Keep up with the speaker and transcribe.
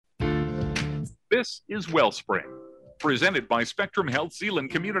This is Wellspring, presented by Spectrum Health Zeeland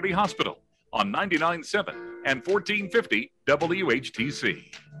Community Hospital on 99.7 and 1450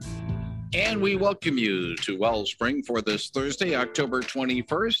 WHTC. And we welcome you to Wellspring for this Thursday, October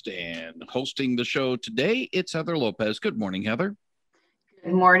 21st. And hosting the show today, it's Heather Lopez. Good morning, Heather.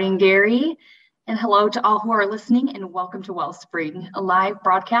 Good morning, Gary. And hello to all who are listening, and welcome to Wellspring, a live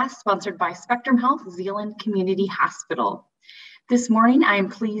broadcast sponsored by Spectrum Health Zeeland Community Hospital. This morning, I am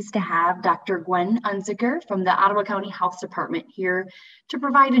pleased to have Dr. Gwen Unzicker from the Ottawa County Health Department here to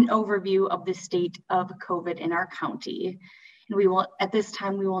provide an overview of the state of COVID in our county. And at this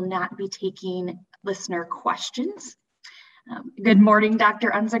time, we will not be taking listener questions. Good morning,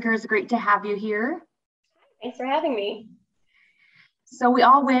 Dr. Unzicker. It's great to have you here. Thanks for having me. So we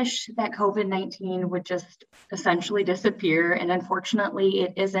all wish that COVID-19 would just essentially disappear, and unfortunately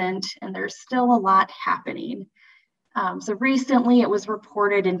it isn't, and there's still a lot happening. So recently it was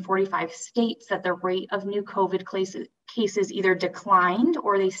reported in 45 states that the rate of new COVID cases either declined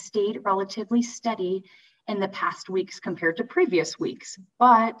or they stayed relatively steady in the past weeks compared to previous weeks.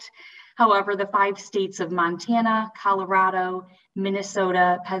 But however, the 5 states of Montana, Colorado,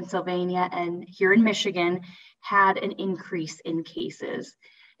 Minnesota, Pennsylvania, and here in Michigan had an increase in cases.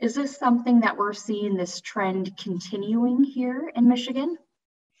 Is this something that we're seeing this trend continuing here in Michigan?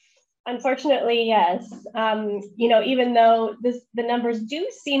 Unfortunately, yes. Even though the numbers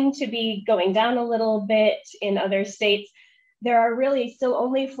do seem to be going down a little bit in other states, there are really still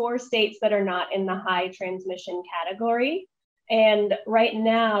only 4 states that are not in the high transmission category. And right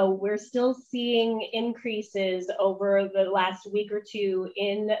now, we're still seeing increases over the last week or two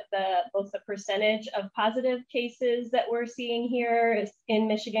in both the percentage of positive cases that we're seeing here in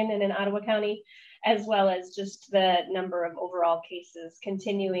Michigan and in Ottawa County, as well as just the number of overall cases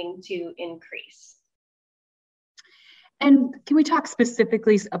continuing to increase. And can we talk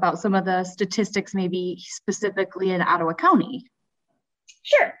specifically about some of the statistics, maybe specifically in Ottawa County?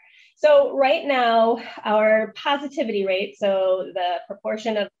 Sure. So right now, our positivity rate, so the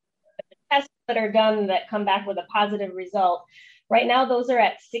proportion of tests that are done that come back with a positive result, right now those are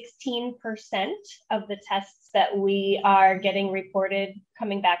at 16% of the tests that we are getting reported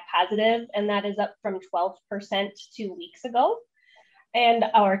coming back positive, and that is up from 12% 2 weeks ago. And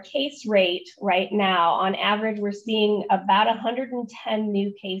our case rate right now, on average, we're seeing about 110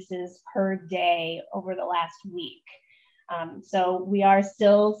 new cases per day over the last week. So we are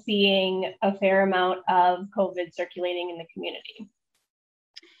still seeing a fair amount of COVID circulating in the community.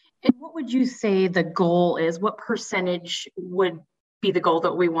 And what would you say the goal is? What percentage would be the goal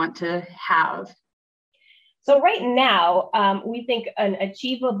that we want to have? So right now, we think an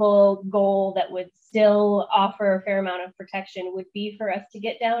achievable goal that would still offer a fair amount of protection would be for us to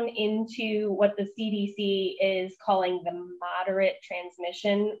get down into what the CDC is calling the moderate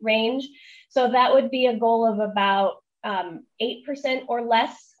transmission range. So that would be a goal of about 8% or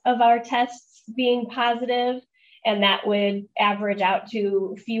less of our tests being positive, and that would average out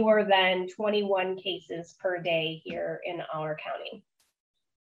to fewer than 21 cases per day here in our county.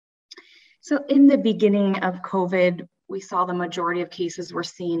 So in the beginning of COVID, we saw the majority of cases were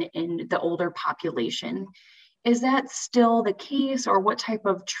seen in the older population. Is that still the case, or what type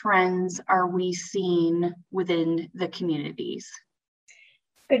of trends are we seeing within the communities?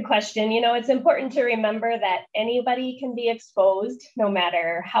 Good question. It's important to remember that anybody can be exposed, no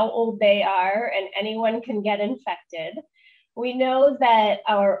matter how old they are, and anyone can get infected. We know that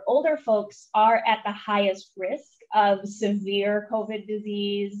our older folks are at the highest risk of severe COVID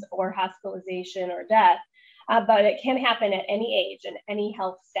disease or hospitalization or death, but it can happen at any age and any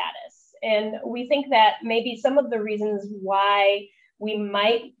health status. And we think that maybe some of the reasons why we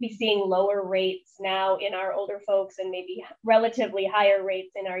might be seeing lower rates now in our older folks and maybe relatively higher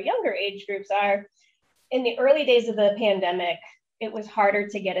rates in our younger age groups are, in the early days of the pandemic, it was harder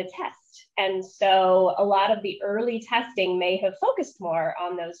to get a test. And so a lot of the early testing may have focused more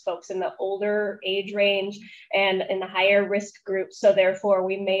on those folks in the older age range and in the higher risk groups. So therefore,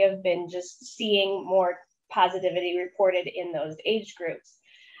 we may have been just seeing more positivity reported in those age groups.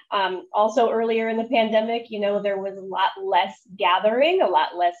 Also earlier in the pandemic, there was a lot less gathering, a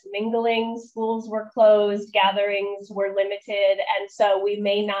lot less mingling. Schools were closed, gatherings were limited. And so we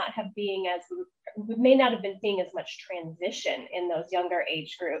may not have been seeing as much transition in those younger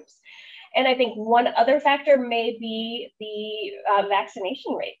age groups. And I think one other factor may be the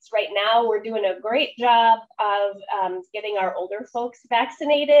vaccination rates. Right now, we're doing a great job of getting our older folks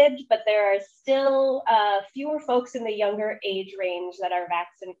vaccinated, but there are still fewer folks in the younger age range that are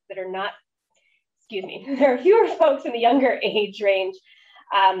there are fewer folks in the younger age range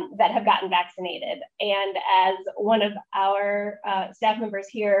that have gotten vaccinated. And as one of our staff members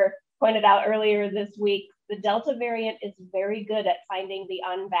here pointed out earlier this week, the Delta variant is very good at finding the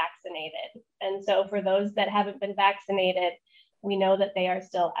unvaccinated. And so for those that haven't been vaccinated, we know that they are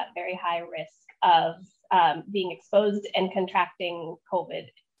still at very high risk of being exposed and contracting COVID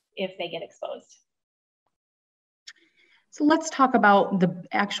if they get exposed. So let's talk about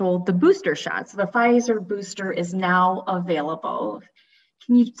the booster shots. The Pfizer booster is now available.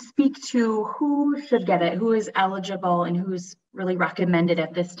 Can you speak to who should get it, who is eligible, and who's really recommended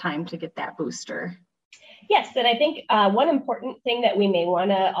at this time to get that booster? Yes, and I think one important thing that we may want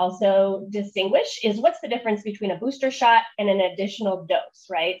to also distinguish is what's the difference between a booster shot and an additional dose,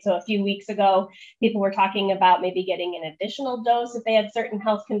 right? So a few weeks ago, people were talking about maybe getting an additional dose if they had certain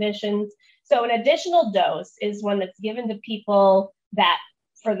health conditions. So an additional dose is one that's given to people that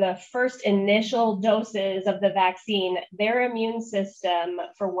for the first initial doses of the vaccine, their immune system,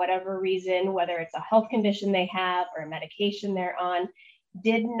 for whatever reason, whether it's a health condition they have or a medication they're on,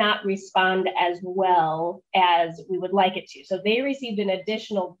 did not respond as well as we would like it to. So they received an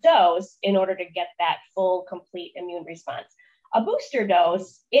additional dose in order to get that full, complete immune response. A booster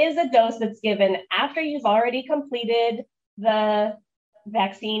dose is a dose that's given after you've already completed the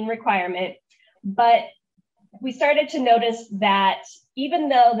vaccine requirement, but we started to notice that even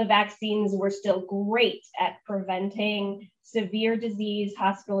though the vaccines were still great at preventing severe disease,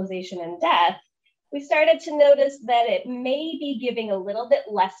 hospitalization, and death, we started to notice that it may be giving a little bit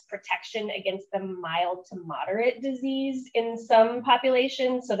less protection against the mild to moderate disease in some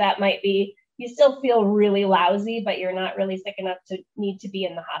populations. So that might be, you still feel really lousy, but you're not really sick enough to need to be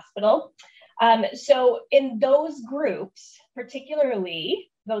in the hospital. So in those groups, particularly,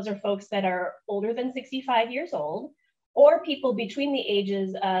 those are folks that are older than 65 years old, or people between the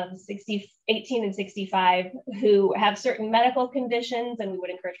ages of 18 and 65 who have certain medical conditions. And we would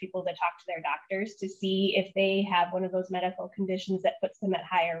encourage people to talk to their doctors to see if they have one of those medical conditions that puts them at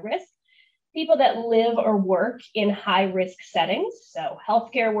higher risk. People that live or work in high risk settings. So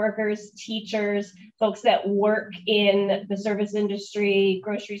healthcare workers, teachers, folks that work in the service industry,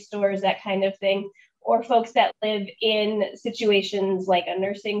 grocery stores, that kind of thing. Or folks that live in situations like a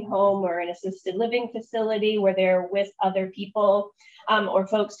nursing home or an assisted living facility where they're with other people, or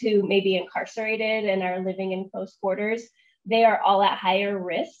folks who may be incarcerated and are living in close quarters, they are all at higher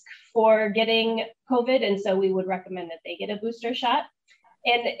risk for getting COVID. And so we would recommend that they get a booster shot.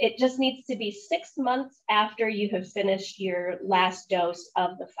 And it just needs to be 6 months after you have finished your last dose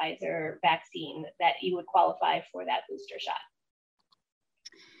of the Pfizer vaccine that you would qualify for that booster shot.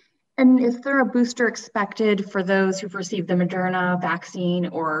 And is there a booster expected for those who've received the Moderna vaccine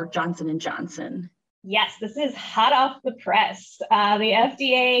or Johnson & Johnson? Yes, this is hot off the press. The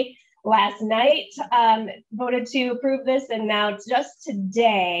FDA last night voted to approve this, and now just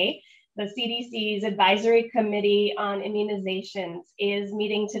today, the CDC's Advisory Committee on Immunizations is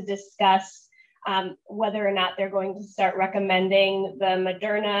meeting to discuss whether or not they're going to start recommending the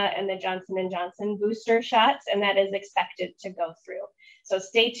Moderna and the Johnson & Johnson booster shots, and that is expected to go through. So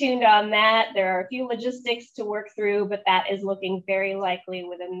stay tuned on that. There are a few logistics to work through, but that is looking very likely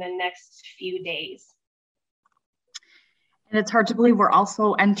within the next few days. And it's hard to believe we're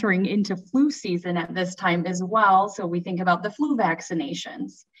also entering into flu season at this time as well. So we think about the flu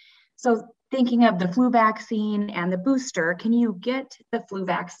vaccinations. So thinking of the flu vaccine and the booster, can you get the flu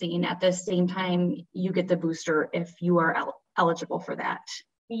vaccine at the same time you get the booster if you are eligible for that?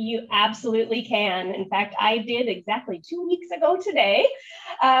 You absolutely can. In fact, I did exactly 2 weeks ago today.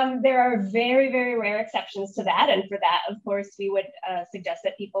 There are very, very rare exceptions to that. And for that, of course, we would suggest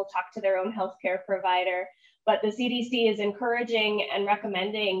that people talk to their own healthcare provider. But the CDC is encouraging and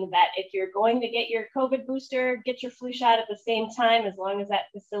recommending that if you're going to get your COVID booster, get your flu shot at the same time, as long as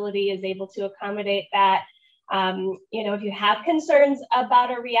that facility is able to accommodate that. If you have concerns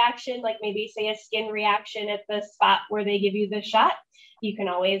about a reaction, like maybe say a skin reaction at the spot where they give you the shot, you can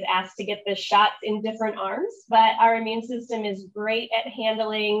always ask to get the shots in different arms, but our immune system is great at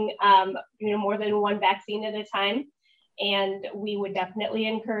handling, more than one vaccine at a time. And we would definitely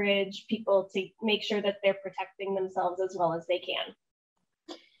encourage people to make sure that they're protecting themselves as well as they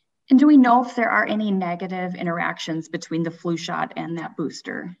can. And do we know if there are any negative interactions between the flu shot and that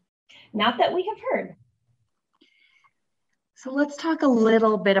booster? Not that we have heard. So let's talk a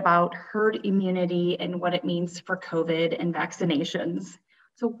little bit about herd immunity and what it means for COVID and vaccinations.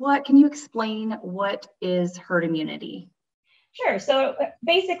 So can you explain what is herd immunity? Sure. So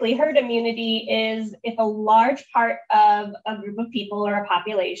basically, herd immunity is if a large part of a group of people or a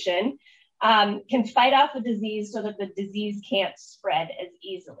population can fight off a disease so that the disease can't spread as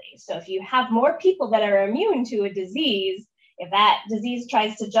easily. So if you have more people that are immune to a disease, if that disease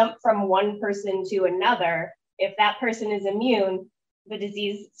tries to jump from one person to another, if that person is immune, the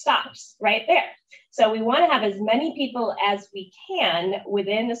disease stops right there. So we want to have as many people as we can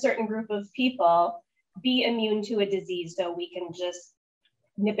within a certain group of people be immune to a disease so we can just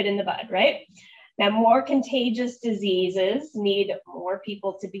nip it in the bud, right? Now, more contagious diseases need more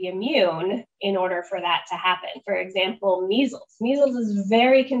people to be immune in order for that to happen. For example, measles. Measles is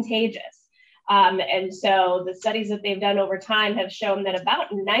very contagious. And so the studies that they've done over time have shown that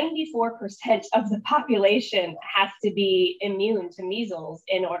about 94% of the population has to be immune to measles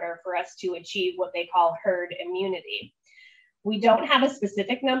in order for us to achieve what they call herd immunity. We don't have a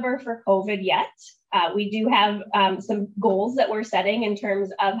specific number for COVID yet. We do have some goals that we're setting in terms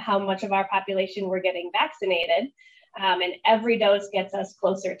of how much of our population we're getting vaccinated, and every dose gets us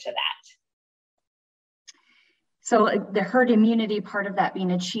closer to that. So the herd immunity part of that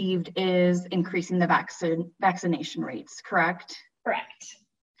being achieved is increasing the vaccination rates, correct? Correct.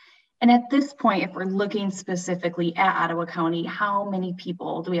 And at this point, if we're looking specifically at Ottawa County, how many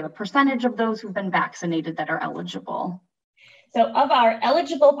people, do we have a percentage of those who've been vaccinated that are eligible? So of our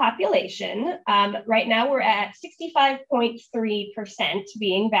eligible population, right now we're at 65.3%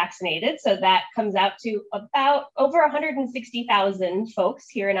 being vaccinated. So that comes out to about over 160,000 folks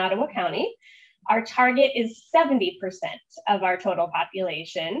here in Ottawa County. Our target is 70% of our total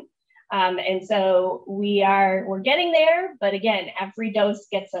population. And so we're getting there, but again, every dose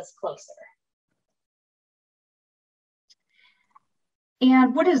gets us closer.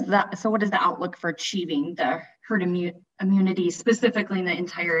 And what is the outlook for achieving the herd immunity specifically in the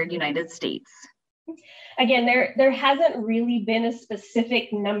entire United States? Again, there hasn't really been a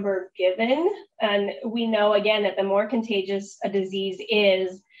specific number given. And we know, again, that the more contagious a disease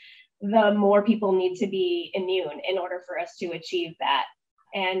is, the more people need to be immune in order for us to achieve that.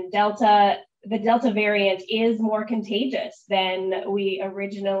 And the Delta variant is more contagious than we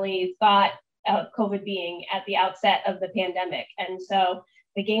originally thought of COVID being at the outset of the pandemic. And so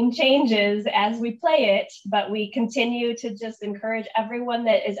the game changes as we play it, but we continue to just encourage everyone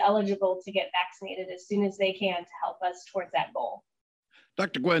that is eligible to get vaccinated as soon as they can to help us towards that goal.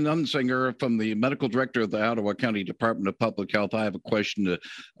 Dr. Gwen Unsinger, from the medical director of the Ottawa County Department of Public Health, I have a question to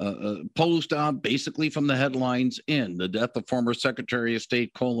post on basically from the headlines in the death of former Secretary of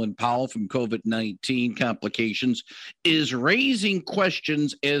State Colin Powell from COVID-19 complications is raising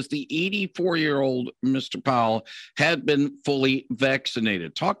questions as the 84-year-old Mr. Powell had been fully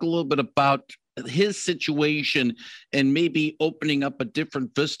vaccinated. Talk a little bit about his situation and maybe opening up a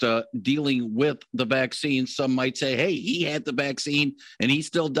different vista dealing with the vaccine. Some might say, hey, he had the vaccine and he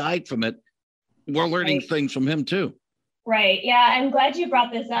still died from it. We're learning things from him too. Right. Yeah, I'm glad you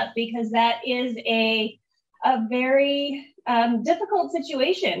brought this up because that is a very difficult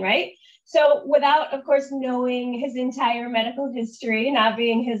situation, right? So without, of course, knowing his entire medical history, not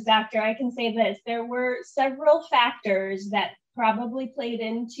being his doctor, I can say this. There were several factors that probably played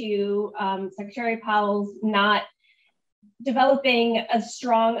into Secretary Powell's not developing as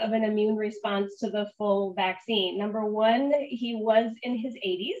strong of an immune response to the full vaccine. Number one, he was in his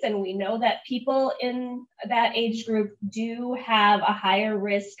 80s, and we know that people in that age group do have a higher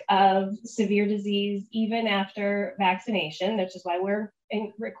risk of severe disease even after vaccination, which is why we're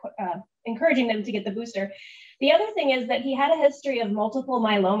encouraging them to get the booster. The other thing is that he had a history of multiple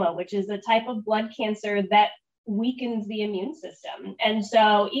myeloma, which is a type of blood cancer that weakens the immune system. And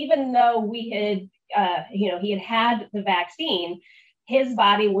so even though he had the vaccine, his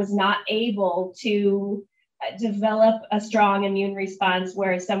body was not able to develop a strong immune response,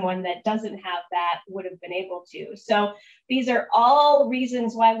 whereas someone that doesn't have that would have been able to. So these are all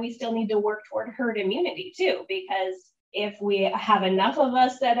reasons why we still need to work toward herd immunity too, because if we have enough of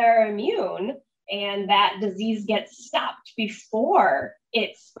us that are immune and that disease gets stopped before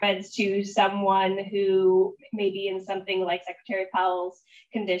it spreads to someone who may be in something like Secretary Powell's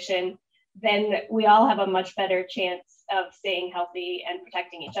condition, then we all have a much better chance of staying healthy and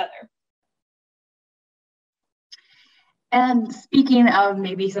protecting each other. And speaking of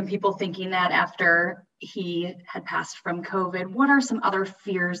maybe some people thinking that after he had passed from COVID, what are some other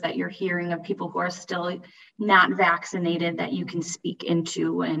fears that you're hearing of people who are still not vaccinated that you can speak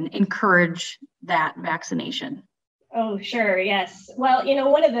into and encourage that vaccination? Oh, sure. Yes. Well,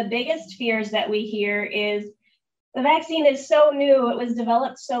 one of the biggest fears that we hear is the vaccine is so new, it was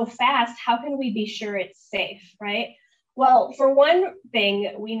developed so fast. How can we be sure it's safe, right? Well, for one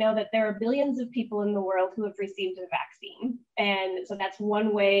thing, we know that there are billions of people in the world who have received a vaccine. And so that's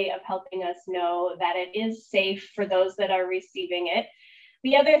one way of helping us know that it is safe for those that are receiving it.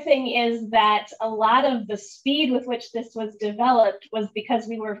 The other thing is that a lot of the speed with which this was developed was because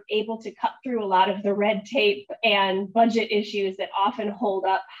we were able to cut through a lot of the red tape and budget issues that often hold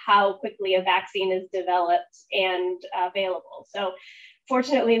up how quickly a vaccine is developed and available. So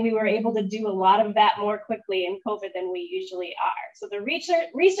fortunately, we were able to do a lot of that more quickly in COVID than we usually are. So the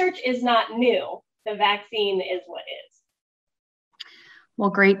research is not new. The vaccine is what is. Well,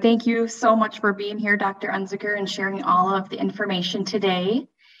 great. Thank you so much for being here, Dr. Unzicker, and sharing all of the information today.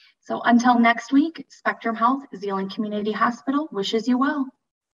 So until next week, Spectrum Health, Zeeland Community Hospital wishes you well.